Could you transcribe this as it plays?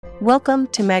Welcome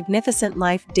to Magnificent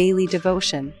Life Daily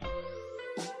Devotion.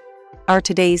 Our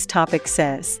today's topic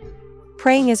says,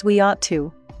 Praying as we ought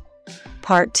to.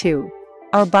 Part 2.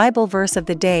 Our Bible verse of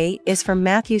the day is from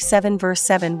Matthew 7 verse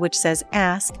 7, which says,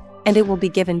 Ask, and it will be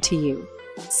given to you.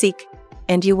 Seek,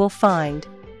 and you will find.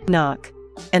 Knock,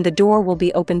 and the door will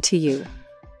be opened to you.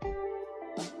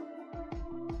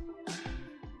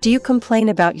 Do you complain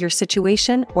about your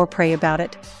situation or pray about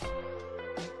it?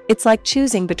 It's like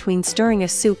choosing between stirring a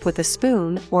soup with a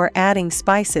spoon or adding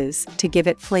spices to give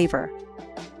it flavor.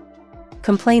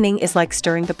 Complaining is like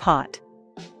stirring the pot.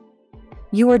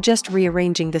 You are just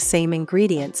rearranging the same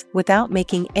ingredients without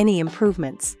making any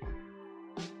improvements.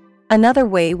 Another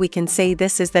way we can say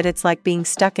this is that it's like being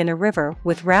stuck in a river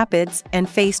with rapids and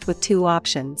faced with two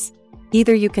options.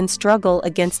 Either you can struggle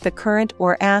against the current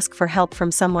or ask for help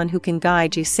from someone who can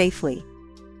guide you safely.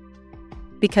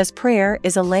 Because prayer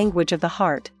is a language of the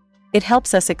heart, it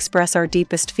helps us express our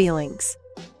deepest feelings.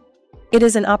 It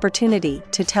is an opportunity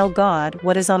to tell God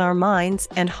what is on our minds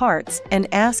and hearts and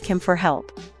ask Him for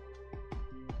help.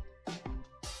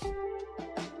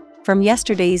 From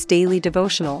yesterday's daily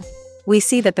devotional, we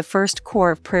see that the first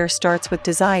core of prayer starts with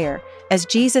desire, as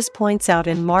Jesus points out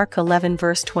in Mark 11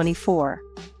 verse 24.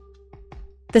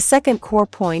 The second core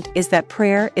point is that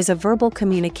prayer is a verbal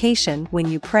communication. When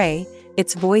you pray,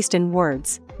 it's voiced in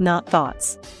words, not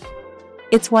thoughts.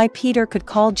 It's why Peter could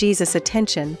call Jesus'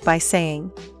 attention by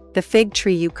saying, "The fig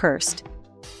tree you cursed."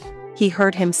 He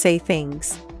heard him say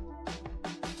things.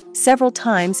 Several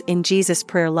times in Jesus'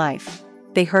 prayer life,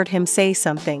 they heard him say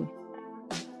something.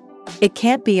 It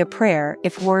can't be a prayer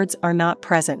if words are not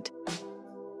present.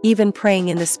 Even praying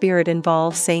in the Spirit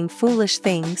involves saying foolish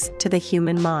things to the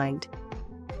human mind.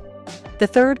 The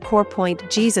third core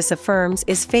point Jesus affirms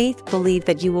is faith. Believe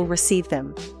that you will receive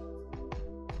them.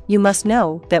 You must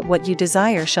know that what you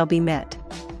desire shall be met.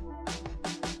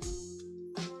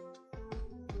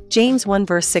 James 1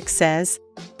 verse 6 says,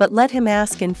 But let him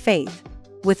ask in faith,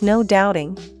 with no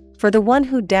doubting, for the one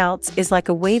who doubts is like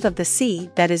a wave of the sea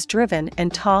that is driven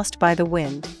and tossed by the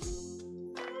wind.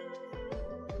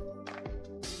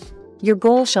 Your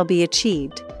goal shall be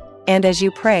achieved, and as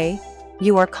you pray,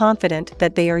 you are confident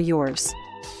that they are yours.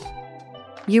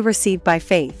 You receive by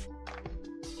faith.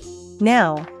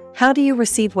 Now, how do you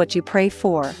receive what you pray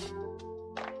for?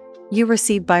 You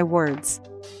receive by words.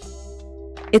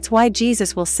 It's why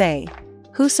Jesus will say,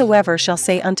 Whosoever shall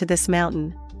say unto this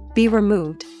mountain, Be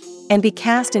removed, and be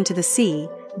cast into the sea,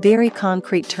 very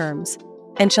concrete terms,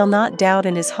 and shall not doubt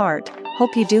in his heart.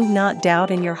 Hope you do not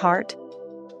doubt in your heart.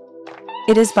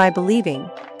 It is by believing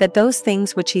that those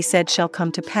things which he said shall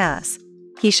come to pass,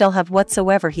 he shall have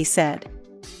whatsoever he said.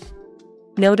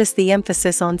 Notice the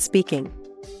emphasis on speaking.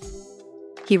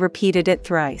 He repeated it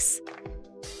thrice.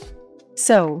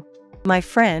 So, my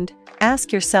friend,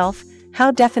 ask yourself,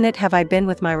 how definite have I been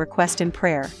with my request in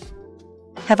prayer?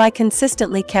 Have I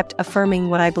consistently kept affirming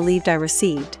what I believed I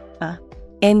received?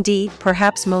 Indeed,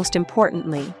 perhaps most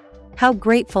importantly, how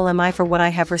grateful am I for what I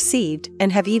have received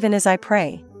and have even as I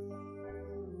pray?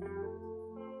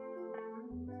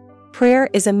 Prayer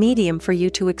is a medium for you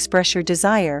to express your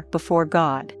desire before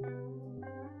God.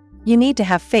 You need to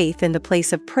have faith in the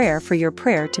place of prayer for your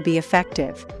prayer to be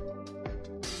effective.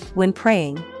 When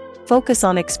praying, focus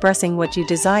on expressing what you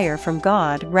desire from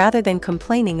God rather than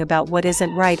complaining about what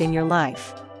isn't right in your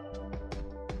life.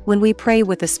 When we pray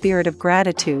with a spirit of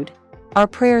gratitude, our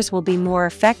prayers will be more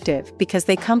effective because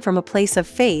they come from a place of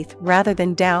faith rather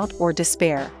than doubt or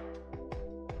despair.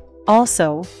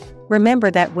 Also,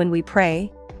 remember that when we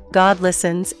pray, God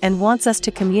listens and wants us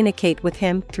to communicate with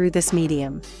Him through this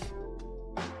medium.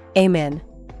 Amen.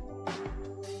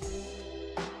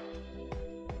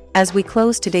 As we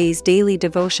close today's daily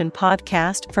devotion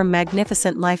podcast from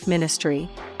Magnificent Life Ministry,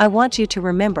 I want you to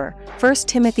remember 1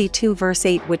 Timothy 2 verse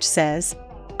 8, which says,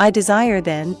 I desire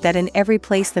then that in every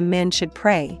place the men should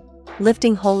pray,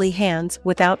 lifting holy hands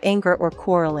without anger or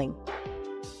quarreling.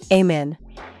 Amen.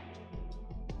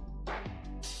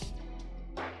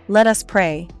 Let us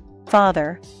pray.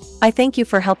 Father, I thank you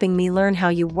for helping me learn how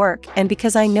you work, and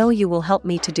because I know you will help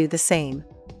me to do the same.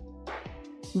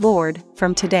 Lord,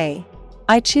 from today,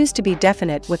 I choose to be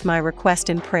definite with my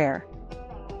request in prayer.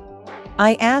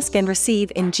 I ask and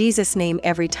receive in Jesus' name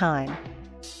every time.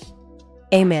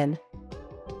 Amen.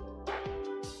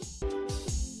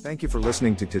 Thank you for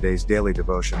listening to today's daily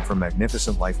devotion from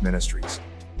Magnificent Life Ministries.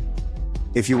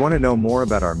 If you want to know more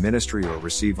about our ministry or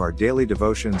receive our daily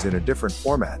devotions in a different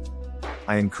format,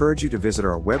 I encourage you to visit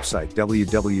our website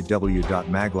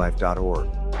www.maglife.org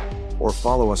or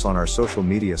follow us on our social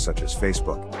media such as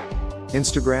Facebook,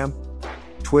 Instagram,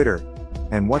 Twitter,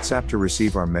 and WhatsApp to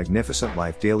receive our Magnificent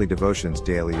Life daily devotions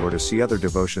daily or to see other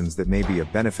devotions that may be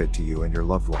of benefit to you and your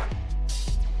loved one.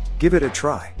 Give it a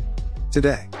try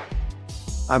today.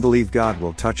 I believe God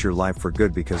will touch your life for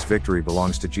good because victory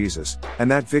belongs to Jesus, and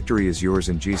that victory is yours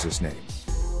in Jesus' name.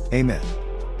 Amen.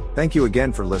 Thank you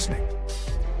again for listening.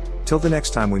 Till the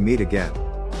next time we meet again,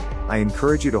 I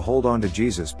encourage you to hold on to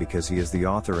Jesus because he is the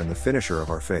author and the finisher of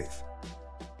our faith.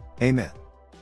 Amen.